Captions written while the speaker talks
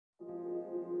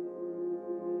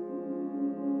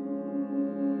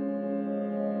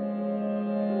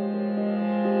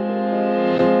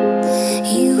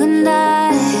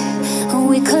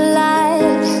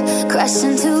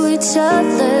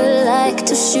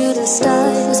shooting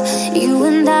stars. You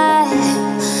and I,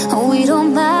 we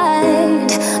don't mind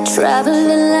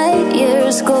traveling light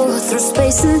years, go through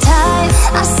space and time.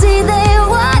 I see they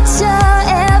watch our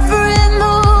every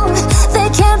move. They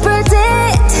can't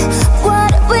predict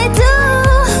what we do.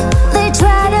 They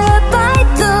try to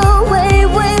bite the way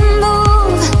we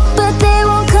move, but they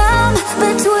won't come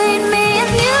between me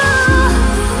and you.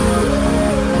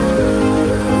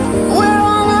 We're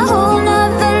on a whole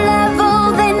nother level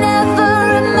they never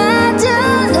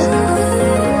imagined.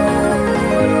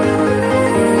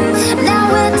 Now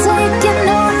we're taking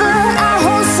over our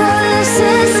whole solar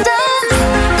system.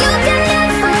 You can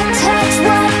never touch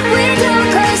what we do,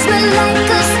 'cause we're like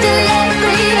a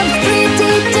stellarium, 3D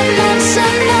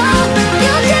dimensional.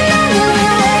 You can never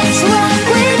watch what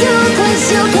we do, 'cause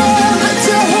you can't put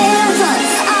your hands on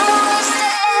our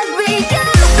stellarium.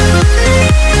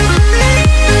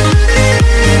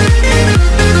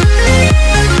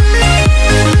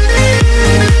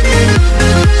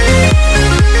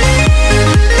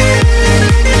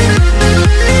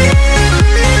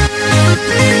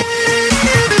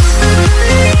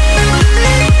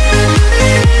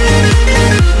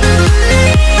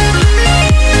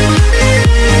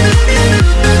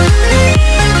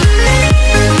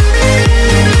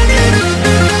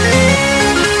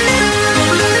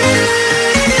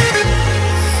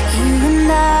 You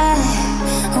and I,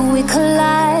 we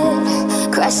collide,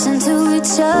 crash into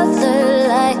each other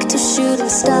like two shooting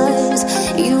stars.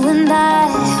 You and I,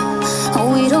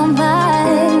 we don't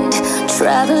mind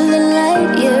traveling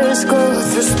light years, go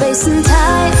through space and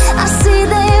time. I see